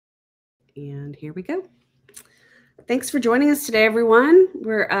And here we go. Thanks for joining us today, everyone.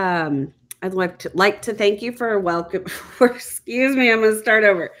 I'd like to thank you for welcome. Excuse me, I'm going to start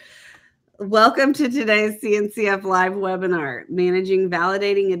over. Welcome to today's CNCF Live webinar, Managing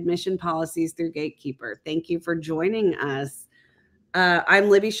Validating Admission Policies through Gatekeeper. Thank you for joining us. I'm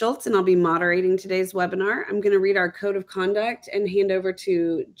Libby Schultz, and I'll be moderating today's webinar. I'm going to read our code of conduct and hand over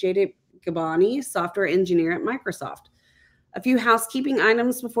to Jade Gabani, software engineer at Microsoft. A few housekeeping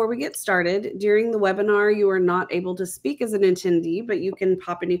items before we get started. During the webinar, you are not able to speak as an attendee, but you can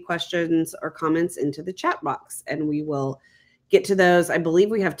pop any questions or comments into the chat box, and we will get to those. I believe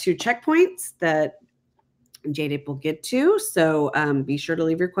we have 2 checkpoints that JDIP will get to, so be sure to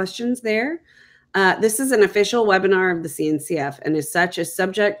leave your questions there. This is an official webinar of the CNCF and as such is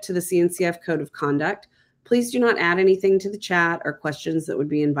subject to the CNCF Code of Conduct. Please do not add anything to the chat or questions that would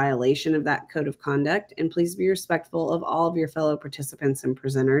be in violation of that code of conduct, and please be respectful of all of your fellow participants and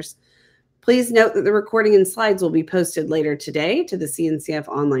presenters. Please note that the recording and slides will be posted later today to the CNCF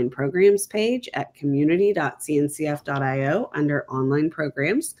online programs page at community.cncf.io under online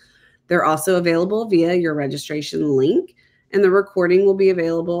programs. They're also available via your registration link, and the recording will be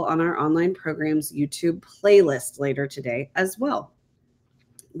available on our online programs YouTube playlist later today as well.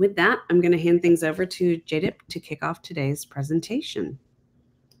 With that, I'm going to hand things over to JDIP to kick off today's presentation.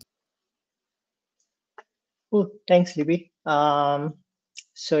 Oh, thanks, Libby. Hello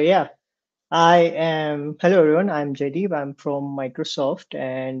everyone, I'm Jaideep. I'm from Microsoft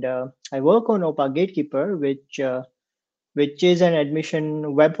and I work on OPA Gatekeeper, which is an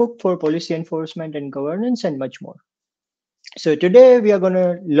admission webhook for policy enforcement and governance and much more. So today we are going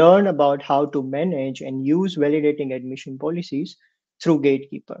to learn about how to manage and use validating admission policies through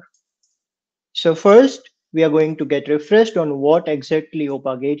Gatekeeper. So first, we are going to get refreshed on what exactly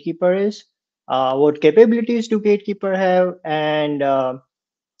OPA Gatekeeper is, what capabilities do Gatekeeper have, and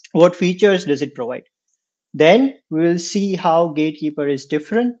what features does it provide. Then we will see how Gatekeeper is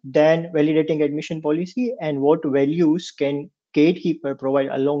different than validating admission policy and what values can Gatekeeper provide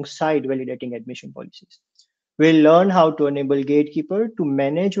alongside validating admission policies. We'll learn how to enable Gatekeeper to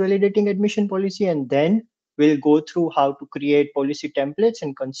manage validating admission policy, and then we'll go through how to create policy templates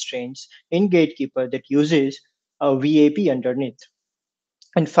and constraints in Gatekeeper that uses a VAP underneath.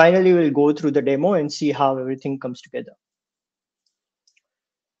 And finally, we'll go through the demo and see how everything comes together.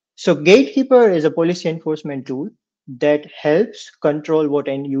 So Gatekeeper is a policy enforcement tool that helps control what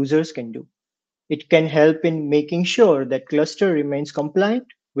end users can do. It can help in making sure that cluster remains compliant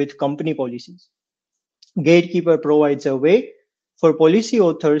with company policies. Gatekeeper provides a way for policy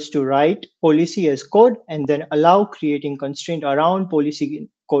authors to write policy as code and then allow creating constraint around policy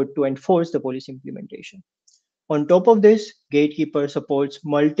code to enforce the policy implementation. On top of this, Gatekeeper supports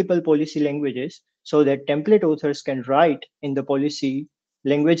multiple policy languages so that template authors can write in the policy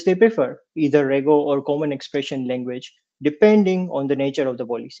language they prefer, either Rego or Common Expression language, depending on the nature of the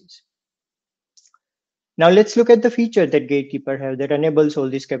policies. Now let's look at the feature that Gatekeeper has that enables all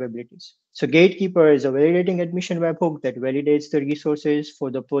these capabilities. So Gatekeeper is a validating admission webhook that validates the resources for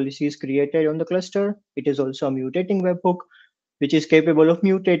the policies created on the cluster. It is also a mutating webhook, which is capable of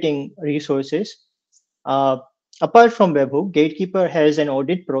mutating resources. Apart from webhook, Gatekeeper has an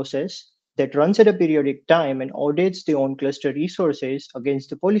audit process that runs at a periodic time and audits the on-cluster resources against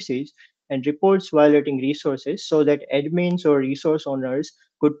the policies and reports violating resources so that admins or resource owners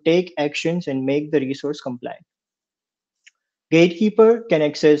could take actions and make the resource compliant. Gatekeeper can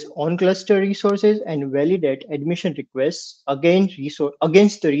access on-cluster resources and validate admission requests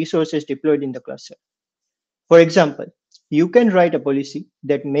against the resources deployed in the cluster. For example, you can write a policy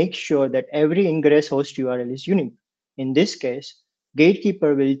that makes sure that every ingress host URL is unique. In this case,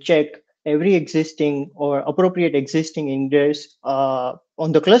 Gatekeeper will check every existing or appropriate existing ingress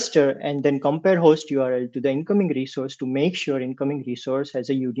on the cluster and then compare host URL to the incoming resource to make sure incoming resource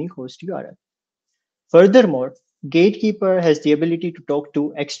has a unique host URL. Furthermore, Gatekeeper has the ability to talk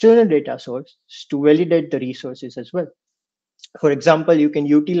to external data sources to validate the resources as well. For example, you can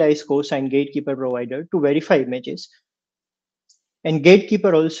utilize cosign Gatekeeper provider to verify images. And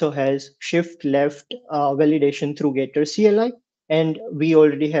Gatekeeper also has shift left validation through Gator CLI. And we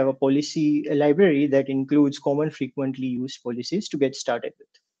already have a policy library that includes common frequently used policies to get started with.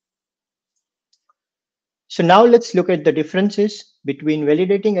 So now let's look at the differences between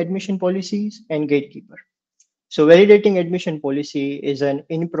validating admission policies and Gatekeeper. So validating admission policy is an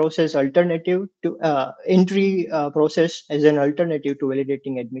in-process alternative to entry process as an alternative to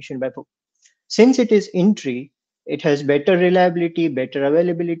validating admission webhook. Since it is entry, it has better reliability, better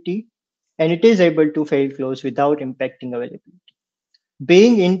availability, and it is able to fail close without impacting availability.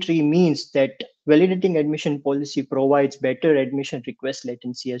 Being entry means that validating admission policy provides better admission request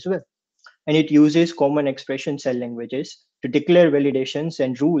latency as well. and it uses common expression cell languages to declare validations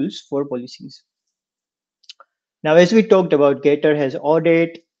and rules for policies. Now, as we talked about, Gator has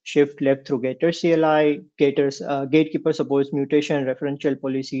audit, shift left through Gator CLI. Gatekeeper supports mutation, referential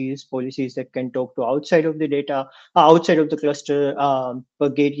policies, policies that can talk to outside of the data, outside of the cluster, per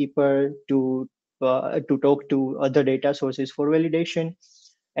Gatekeeper to talk to other data sources for validation.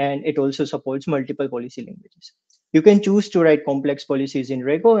 And it also supports multiple policy languages. You can choose to write complex policies in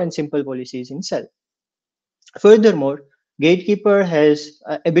Rego and simple policies in Cell. Furthermore, Gatekeeper has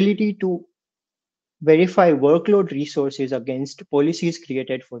ability to verify workload resources against policies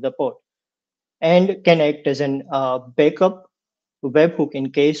created for the pod, and can act as an backup webhook in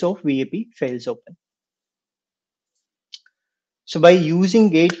case of VAP fails open. So by using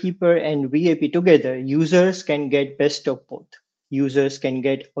Gatekeeper and VAP together, users can get best of both. Users can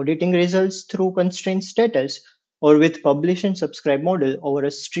get auditing results through constraint status or with publish and subscribe model over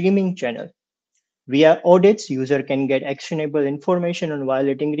a streaming channel. Via audits, user can get actionable information on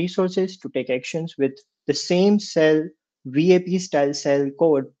violating resources to take actions with the same cell VAP style cell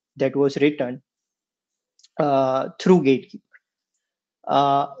code that was written through Gatekeeper.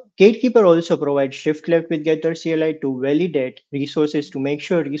 Uh, Gatekeeper also provides shift left with Getter CLI to validate resources to make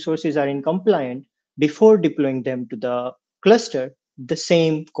sure resources are in compliant before deploying them to the cluster, the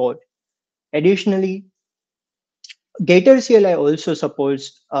same code. Additionally, Gator CLI also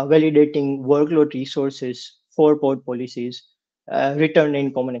supports validating workload resources for pod policies written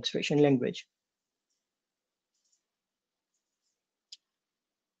in common expression language.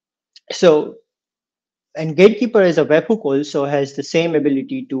 So, and Gatekeeper as a webhook also has the same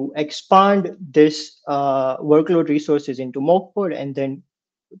ability to expand this workload resources into mock pod and then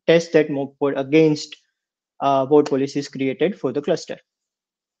test that mock pod against pod policies created for the cluster.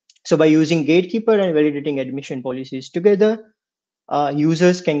 So by using Gatekeeper and validating admission policies together,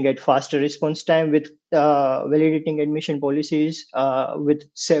 users can get faster response time with validating admission policies with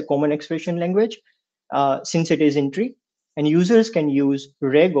say, common expression language, since it is in tree. And users can use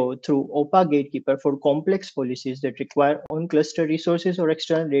Rego through OPA Gatekeeper for complex policies that require on-cluster resources or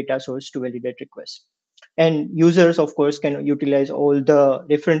external data source to validate requests. And users, of course, can utilize all the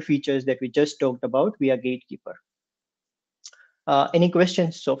different features that we just talked about via Gatekeeper. Any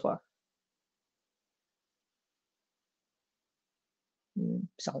questions so far?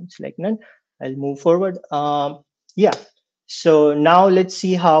 Sounds like none. I'll move forward. Yeah. So now let's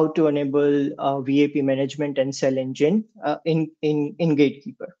see how to enable VAP management and cell engine in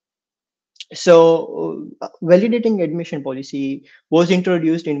Gatekeeper. So validating admission policy was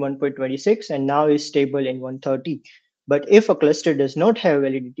introduced in 1.26 and now is stable in 130. But if a cluster does not have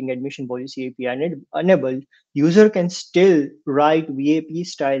validating admission policy API enabled, user can still write VAP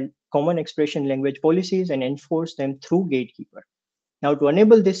style common expression language policies and enforce them through Gatekeeper. Now, to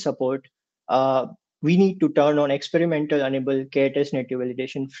enable this support, uh, we need to turn on experimental enable KTS native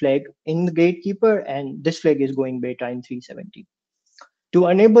validation flag in the Gatekeeper, and this flag is going beta in 370. To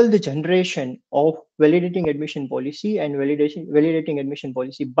enable the generation of validating admission policy and validating admission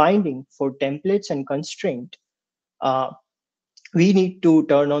policy binding for templates and constraint, uh, we need to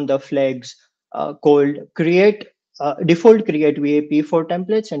turn on the flags called create default create VAP for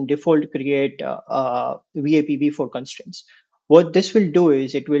templates and default create VAPB for constraints. What this will do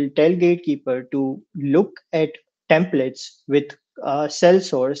is it will tell Gatekeeper to look at templates with cell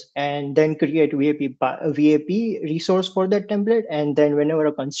source and then create VAP resource for that template. And then whenever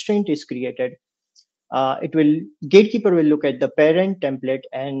a constraint is created, it will Gatekeeper will look at the parent template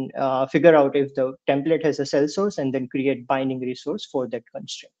and figure out if the template has a cell source and then create binding resource for that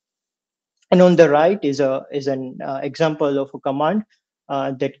constraint. And on the right is an example of a command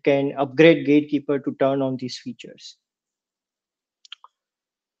that can upgrade Gatekeeper to turn on these features.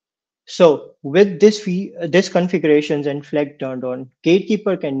 So with this configurations and flag turned on,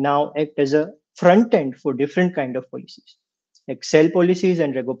 Gatekeeper can now act as a front end for different kind of policies, like cell policies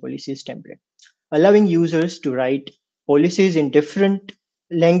and Rego policies template, allowing users to write policies in different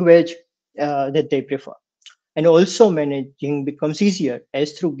language that they prefer. And also managing becomes easier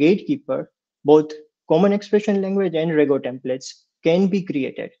as through Gatekeeper, both common expression language and Rego templates can be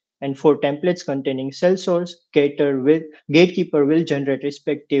created. And for templates containing cell source, Gatekeeper will generate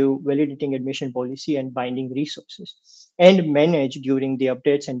respective validating admission policy and binding resources and manage during the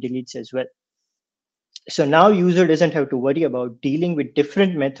updates and deletes as well. So now user doesn't have to worry about dealing with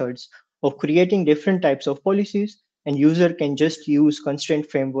different methods of creating different types of policies, and user can just use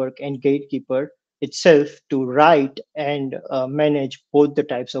constraint framework and Gatekeeper itself to write and manage both the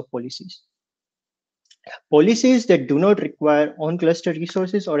types of policies. Policies that do not require on-cluster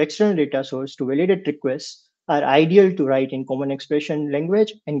resources or external data source to validate requests are ideal to write in common expression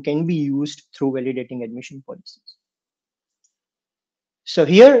language and can be used through validating admission policies. So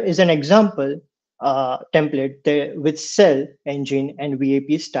here is an example template with cell engine and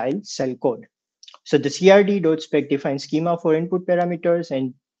VAP style cell code. So the crd.spec defines schema for input parameters,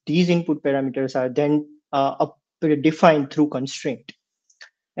 and these input parameters are then defined through constraint.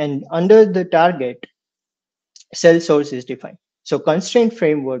 And under the target, cell source is defined. So constraint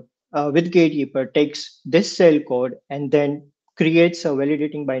framework with Gatekeeper takes this cell code and then creates a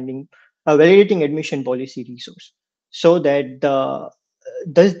validating admission policy resource so that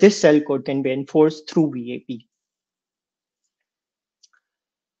this cell code can be enforced through VAP.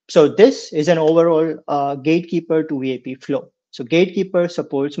 So this is an overall Gatekeeper to VAP flow. So Gatekeeper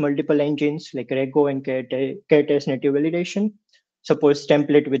supports multiple engines like Rego and KTS native validation, supports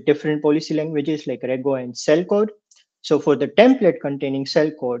template with different policy languages like Rego and cell code. So for the template containing cell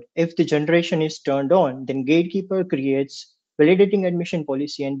code, if the generation is turned on, then Gatekeeper creates validating admission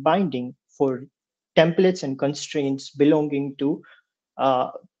policy and binding for templates and constraints belonging to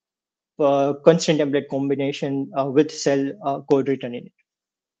uh, constraint template combination with cell code written in it.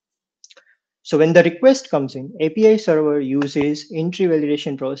 So when the request comes in, API server uses entry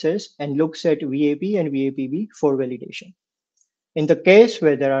validation process and looks at VAP and VAPB for validation. In the case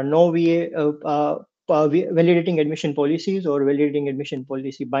where there are no validating admission policies or validating admission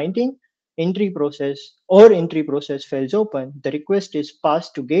policy binding, entry process fails open, the request is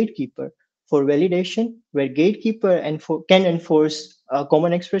passed to Gatekeeper for validation, where Gatekeeper can enforce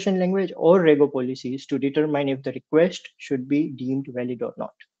common expression language or Rego policies to determine if the request should be deemed valid or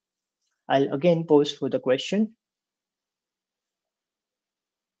not. I'll again pose for the question.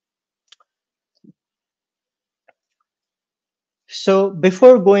 So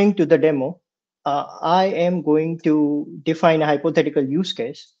before going to the demo, I am going to define a hypothetical use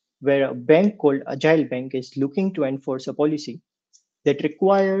case where a bank called Agile Bank is looking to enforce a policy that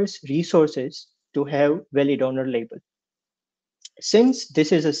requires resources to have valid owner label. Since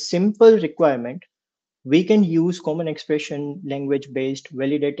this is a simple requirement, we can use common expression language based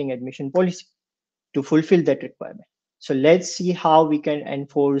validating admission policy to fulfill that requirement. So let's see how we can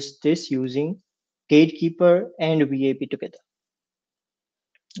enforce this using Gatekeeper and VAP together.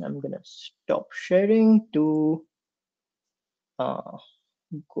 I'm gonna stop sharing to uh,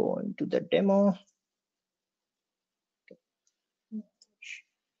 go into the demo.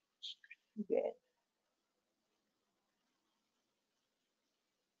 Again.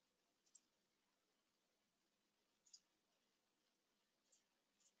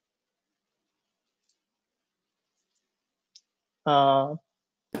 Uh,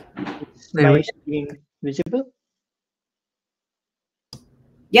 is There my we screen visible?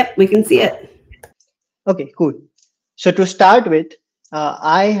 Yep, we can see it. Okay, cool. So to start with,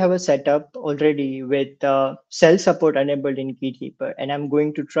 I have a setup already with cell support enabled in Gatekeeper, and I'm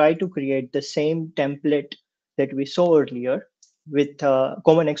going to try to create the same template that we saw earlier with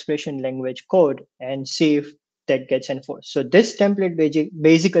common expression language code and see if that gets enforced. So this template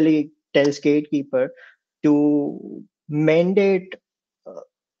basically tells Gatekeeper to mandate uh,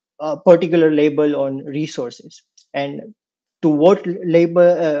 a particular label on resources, and to what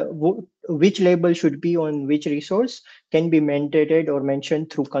label which label should be on which resource can be mandated or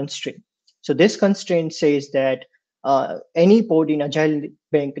mentioned through constraint. So this constraint says that any pod in Agile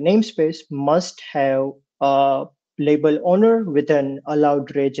Bank namespace must have a label owner with an allowed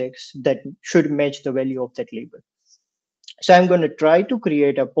regex that should match the value of that label. So I'm going to try to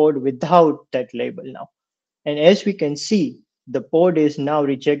create a pod without that label now. And as we can see, the pod is now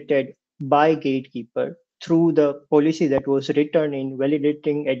rejected by Gatekeeper through the policy that was written in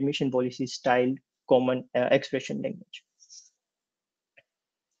validating admission policy style common expression language.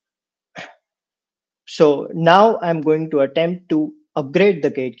 So now I'm going to attempt to upgrade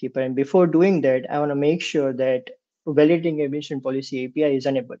the Gatekeeper. And before doing that, I want to make sure that validating admission policy API is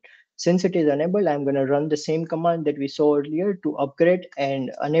enabled. Since it is enabled, I'm going to run the same command that we saw earlier to upgrade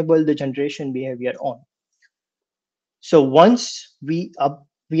and enable the generation behavior on. So once we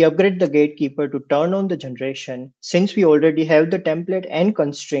upgrade the Gatekeeper to turn on the generation, since we already have the template and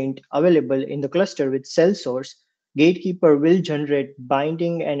constraint available in the cluster with cell source, Gatekeeper will generate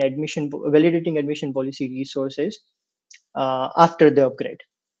binding and validating admission policy resources after the upgrade.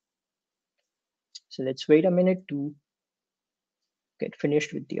 So let's wait a minute to get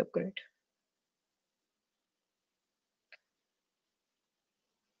finished with the upgrade.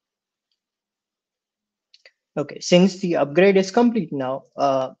 Okay, since the upgrade is complete now,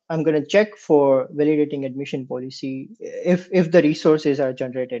 I'm going to check for validating admission policy if the resources are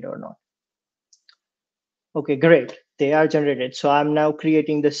generated or not. Okay, great. They are generated. So I'm now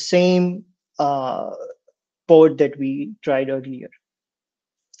creating the same pod that we tried earlier,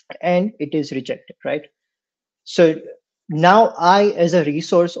 and it is rejected, right? So now I, as a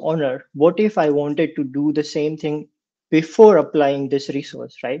resource owner, what if I wanted to do the same thing before applying this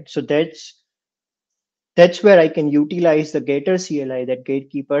resource, right? So that's where I can utilize the Gator CLI that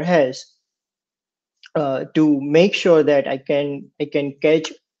Gatekeeper has to make sure that I can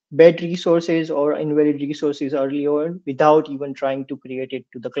catch bad resources or invalid resources early on without even trying to create it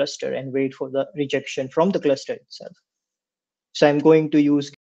to the cluster and wait for the rejection from the cluster itself. So I'm going to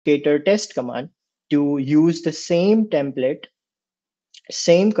use Gator test command to use the same template,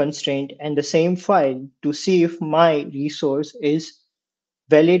 same constraint, and the same file to see if my resource is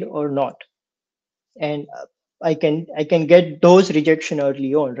valid or not. And I can get those rejection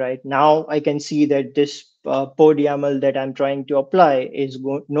early on. Right now I can see that this pod YAML that I'm trying to apply is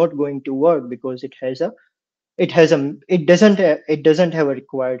not going to work because it doesn't have a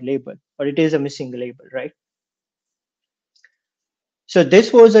required label, or it is a missing label, right? So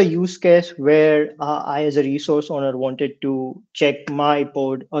this was a use case where I, as a resource owner, wanted to check my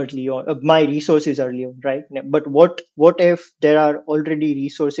pod early on, my resources early on, right? But what if there are already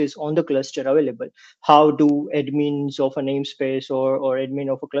resources on the cluster available? How do admins of a namespace or admin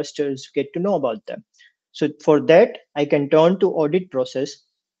of a clusters get to know about them? So for that, I can turn to audit process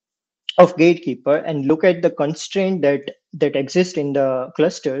of Gatekeeper and look at the constraint that exist in the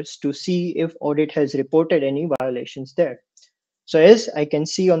clusters to see if audit has reported any violations there. So as I can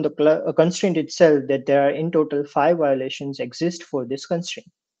see on the constraint itself that there are in total 5 violations exist for this constraint.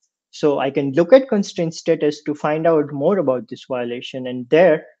 So I can look at constraint status to find out more about this violation, and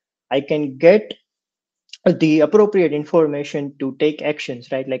there I can get the appropriate information to take actions,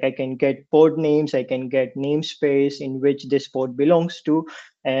 right? Like I can get pod names, I can get namespace in which this pod belongs to,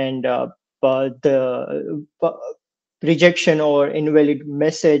 and the rejection or invalid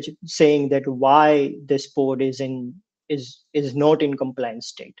message saying that why this pod is not in compliance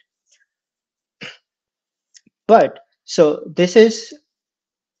state. But so this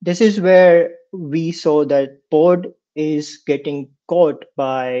is where we saw that pod is getting caught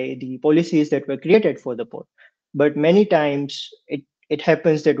by the policies that were created for the pod. But many times it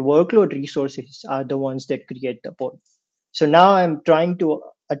happens that workload resources are the ones that create the pod. So now I'm trying to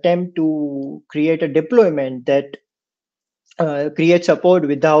attempt to create a deployment that creates a pod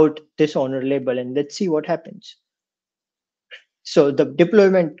without this owner label, and let's see what happens. So the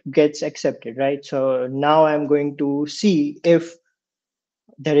deployment gets accepted, right? So now I'm going to see if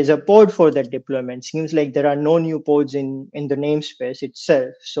there is a pod for that deployment. Seems like there are no new pods in the namespace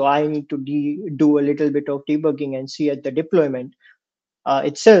itself. So I need to do a little bit of debugging and see at the deployment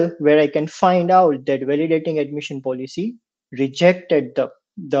itself where I can find out that validating admission policy rejected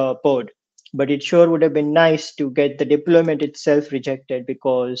the pod. But it sure would have been nice to get the deployment itself rejected,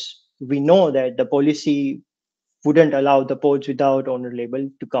 because we know that the policy wouldn't allow the pods without owner label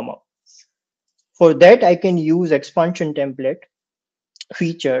to come up. For that, I can use expansion template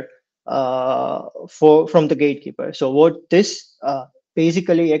feature for from the Gatekeeper. So what this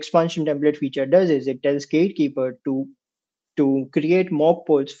basically expansion template feature does is it tells Gatekeeper to create mock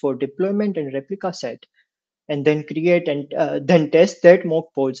pods for deployment and replica set, and then create and then test that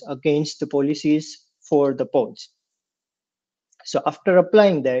mock pods against the policies for the pods. So after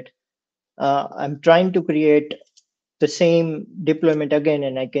applying that, I'm trying to create the same deployment again,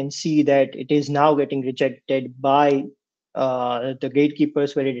 and I can see that it is now getting rejected by the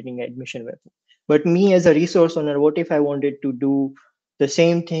Gatekeeper's validating admission web. But me as a resource owner, what if I wanted to do the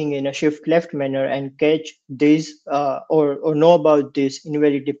same thing in a shift left manner and catch these or know about these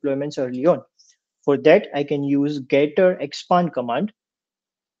invalid deployments early on? For that, I can use getter expand command.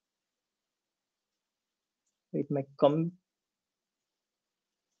 Wait,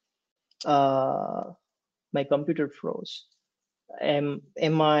 uh, my computer froze. Am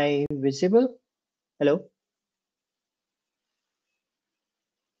I visible? Hello?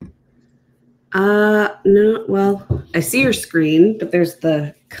 No, well, I see your screen, but there's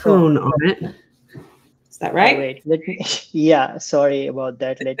the Oh, cone on it. Is that oh right? wait, let me yeah, sorry about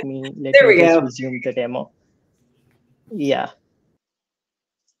that. Let There me we just go. resume the demo. Yeah.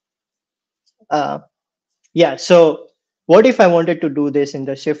 Uh yeah, so what if I wanted to do this in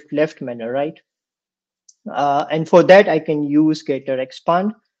the shift left manner, right? And for that I can use getter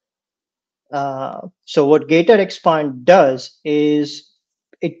expand. So what getter expand does is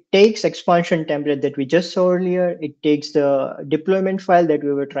it takes expansion template that we just saw earlier, it takes the deployment file that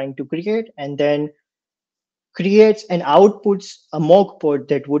we were trying to create, and then creates and outputs a mock pod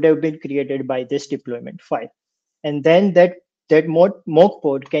that would have been created by this deployment file. And then that mock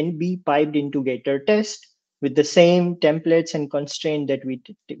pod can be piped into Gator test with the same templates and constraint that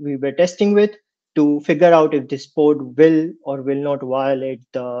we were testing with. to figure out if this port will or will not violate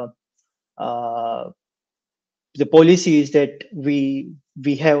uh, the policies that we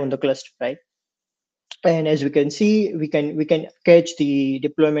have on the cluster, right? And as we can see, we can catch the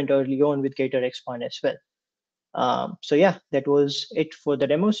deployment early on with Gator Expand as well. So yeah, that was it for the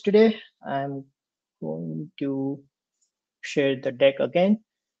demos today. I'm going to share the deck again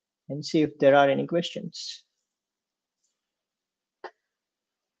and see if there are any questions.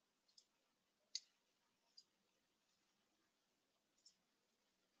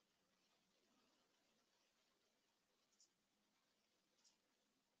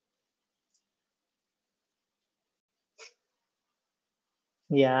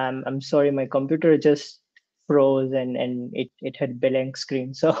 Yeah, I'm sorry, my computer just froze and it had blank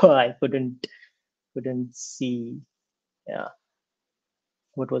screen, so I couldn't see, yeah,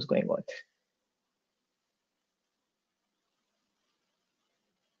 what was going on.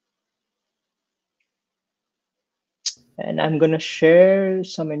 And I'm gonna share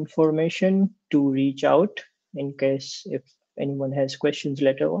some information to reach out in case if anyone has questions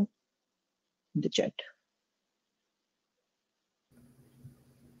later on in the chat.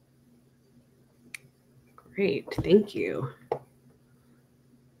 Great, thank you. All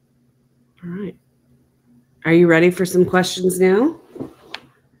right. Are you ready for some questions now?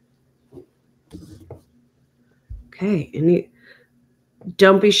 Okay,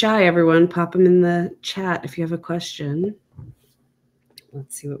 don't be shy, everyone. Pop them in the chat if you have a question.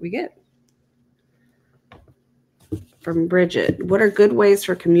 Let's see what we get. From Bridget, what are good ways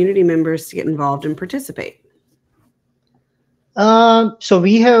for community members to get involved and participate? So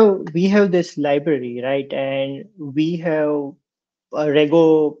we have this library, right? And we have a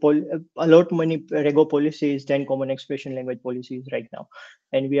lot many Rego policies than common expression language policies right now,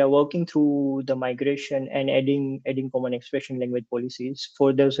 and we are working through the migration and adding common expression language policies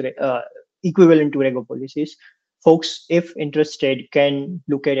for those equivalent to Rego policies. Folks, if interested, can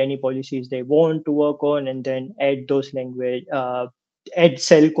look at any policies they want to work on and then add those language, add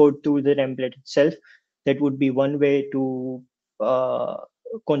cell code to the template itself. That would be one way to uh,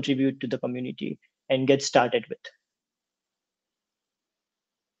 contribute to the community and get started with.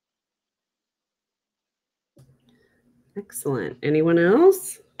 Excellent. Anyone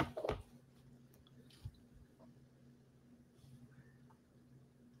else?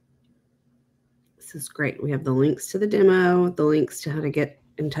 This is great. We have the links to the demo, the links to how to get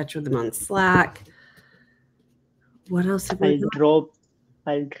in touch with them on Slack. What else have we got?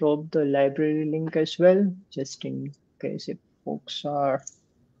 I'll drop the library link as well, just in case if folks are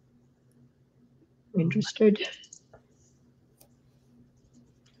interested.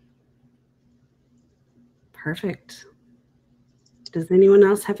 Perfect. Does anyone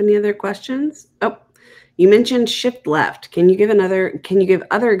else have any other questions? Oh, you mentioned shift left. Can you give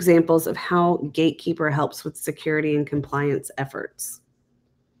other examples of how Gatekeeper helps with security and compliance efforts?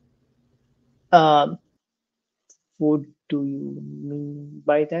 Um, what do you mean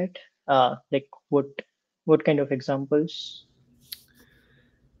by that? Like what kind of examples?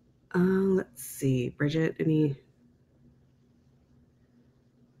 Let's see, Bridget, any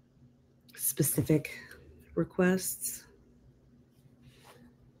specific requests?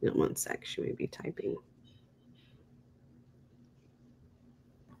 No, one sec, she may be typing.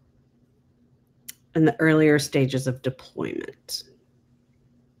 In the earlier stages of deployment.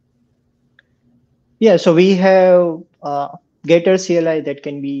 Yeah, so we have Getter CLI that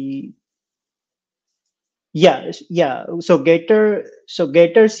can be, yeah. So Getter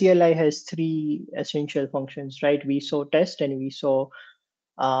CLI has three essential functions, right? We saw test and we saw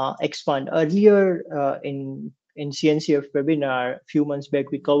expand. Earlier in CNCF webinar a few months back,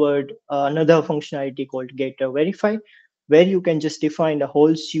 we covered another functionality called Getter Verify, where you can just define a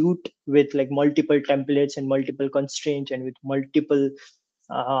whole suite with like multiple templates and multiple constraints and with multiple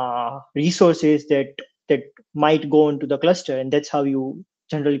resources that might go into the cluster, and that's how you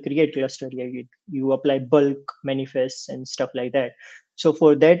generally create cluster. Yeah, you apply bulk manifests and stuff like that. So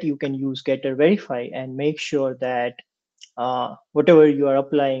for that, you can use Getter Verify and make sure that whatever you are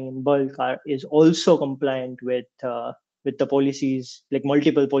applying in bulk is also compliant with the policies, like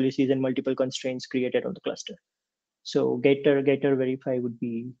multiple policies and multiple constraints created on the cluster. So Getter Verify would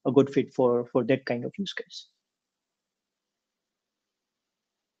be a good fit for that kind of use case.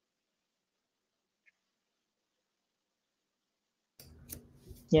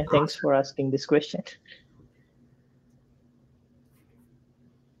 Yeah, thanks for asking this question.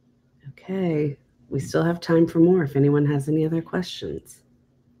 Okay, we still have time for more if anyone has any other questions.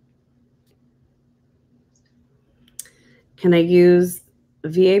 Can I use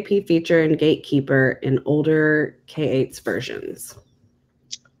VAP feature and Gatekeeper in older K8s versions?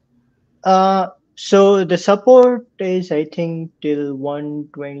 So the support is, I think, till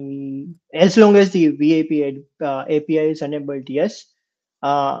 120, as long as the API is enabled, yes.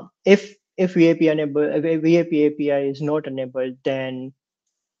 If VAP API is not enabled, then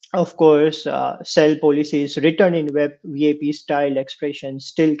of course, cell policies written in web VAP style expressions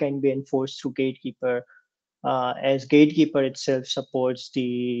still can be enforced through Gatekeeper, as Gatekeeper itself supports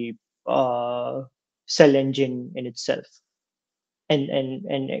the uh, cell engine in itself,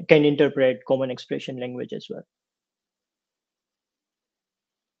 and can interpret common expression language as well.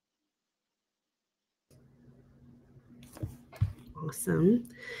 Awesome.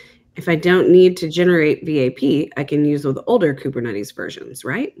 If I don't need to generate VAP, I can use with older Kubernetes versions,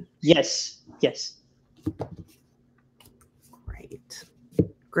 right? Yes, yes. Great.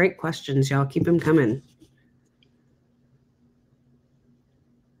 Great questions, y'all. Keep them coming.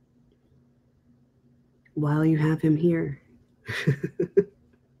 While you have him here.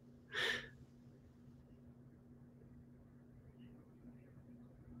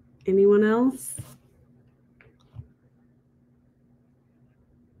 Anyone else?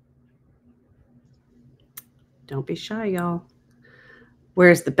 Don't be shy, y'all.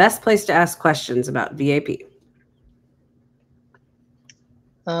 Where's the best place to ask questions about VAP?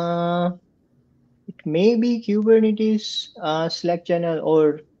 Uh, it may be Kubernetes Slack channel,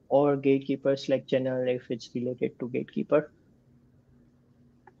 or Gatekeeper Slack channel if it's related to Gatekeeper.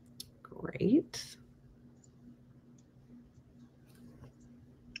 Great.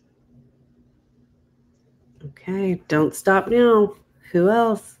 Okay, don't stop now. Who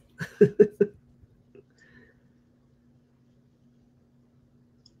else?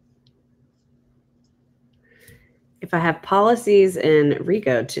 If I have policies in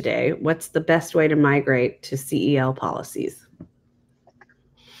Rigo today, what's the best way to migrate to CEL policies?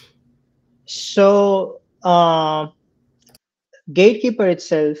 So Gatekeeper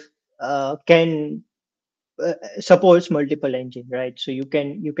itself can supports multiple engine, right? So you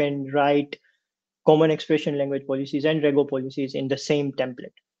can write common expression language policies and Rego policies in the same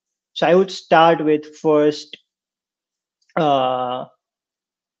template. So I would start with first uh,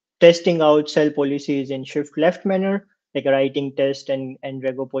 testing out cell policies in shift left manner, like writing test and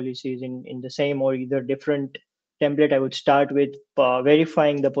Rego policies in the same or either different template. I would start with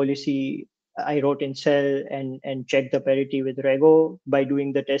verifying the policy I wrote in cell and check the parity with Rego by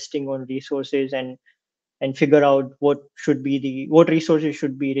doing the testing on resources and figure out what resources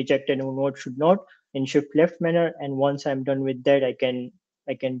should be rejected and what should not in shift left manner. And once I'm done with that, I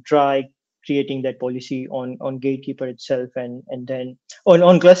can try creating that policy on Gatekeeper itself, and then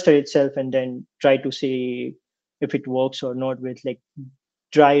on cluster itself, and then try to see if it works or not with like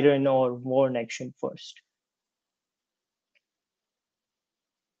dry run or warn action first.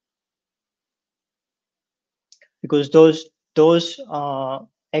 Because those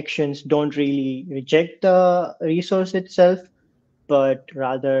actions don't really reject the resource itself, but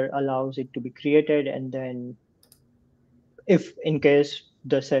rather allows it to be created. And then if in case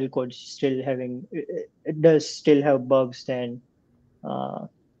the cell code still having it does still have bugs, then uh,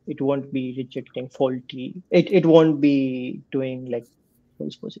 it won't be rejecting faulty, it won't be doing like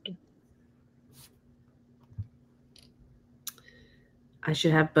false positive. I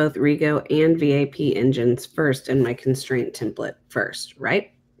should have both Rigo and VAP engines first in my constraint template first,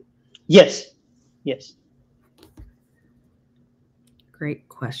 right? Yes, yes. Great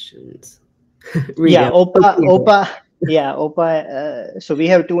questions. Yeah, Rigo. OPA. So we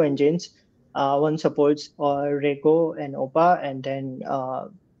have two engines. One supports Reco and OPA, and then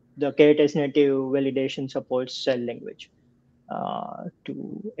the K8s native validation supports cell language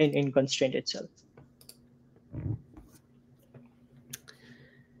in constraint itself.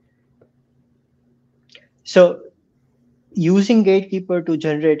 So using Gatekeeper to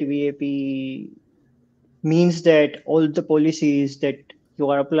generate VAP means that all the policies that you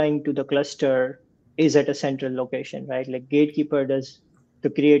are applying to the cluster is at a central location, right? Like Gatekeeper does the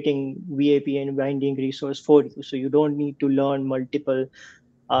creating VAP and binding resource for you. So you don't need to learn multiple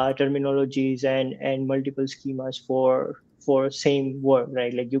terminologies and multiple schemas for same work,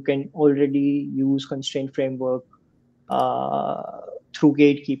 right? Like you can already use constraint framework through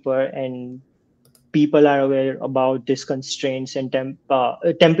Gatekeeper, and people are aware about these constraints and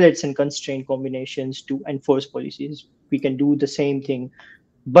templates and constraint combinations to enforce policies. We can do the same thing,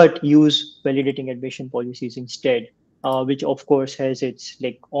 but use validating admission policies instead, which of course has its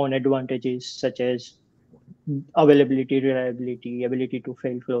like own advantages such as availability, reliability, ability to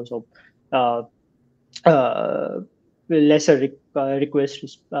fail flows of uh, uh, lesser request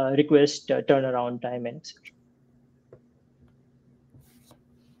turnaround time and etc.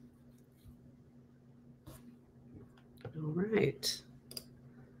 All right.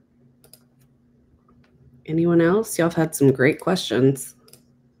 Anyone else? Y'all have had some great questions.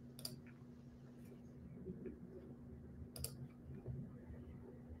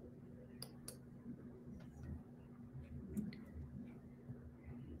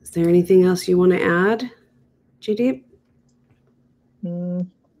 Is there anything else you want to add, JD?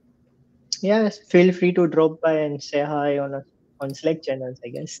 Yes, feel free to drop by and say hi on Slack channels, I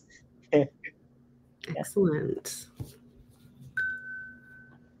guess. Yeah. Excellent.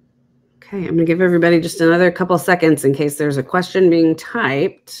 Okay, I'm going to give everybody just another couple seconds in case there's a question being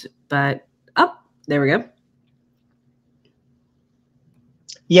typed, but there we go.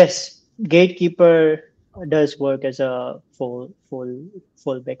 Yes, Gatekeeper does work as a fallback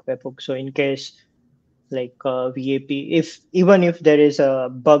webhook. So in case like VAP, if even if there is a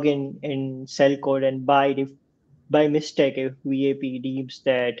bug in cell code and by mistake if VAP deems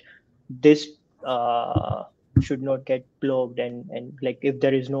that this should not get blocked and like if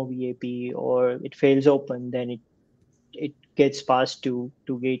there is no VAP or it fails open, then it gets passed to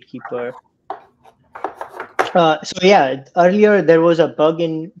Gatekeeper. So yeah, earlier there was a bug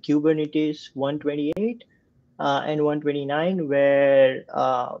in Kubernetes 128 and 129 where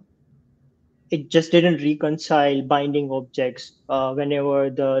it just didn't reconcile binding objects whenever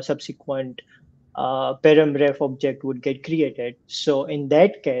the subsequent param ref object would get created. So in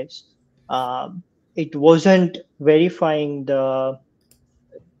that case, it wasn't verifying the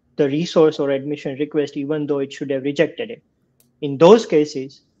resource or admission request, even though it should have rejected it. In those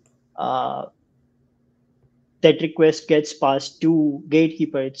cases, uh, that request gets passed to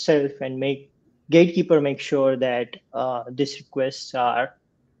Gatekeeper itself and make Gatekeeper make sure that these requests are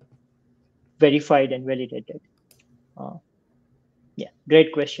verified and validated. Uh, yeah,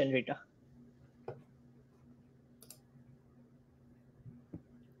 great question, Rita.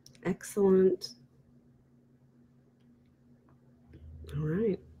 Excellent. All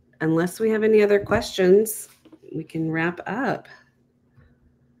right. Unless we have any other questions, we can wrap up.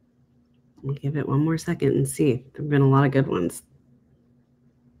 We'll give it one more second and see. There have been a lot of good ones.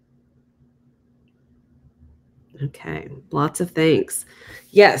 Okay, lots of thanks.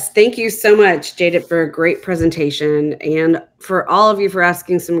 Yes, thank you so much, Jadip, for a great presentation, and for all of you for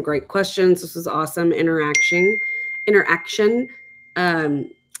asking some great questions. This was awesome interaction.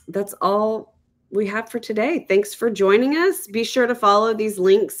 That's all we have for today. Thanks for joining us. Be sure to follow these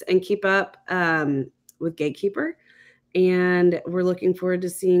links and keep up with Gatekeeper. And we're looking forward to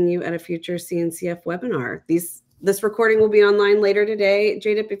seeing you at a future CNCF webinar. This recording will be online later today.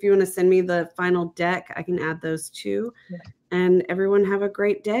 Jadip, if you want to send me the final deck, I can add those too. Yeah. And everyone have a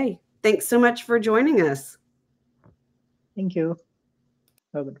great day. Thanks so much for joining us. Thank you.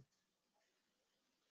 Have a good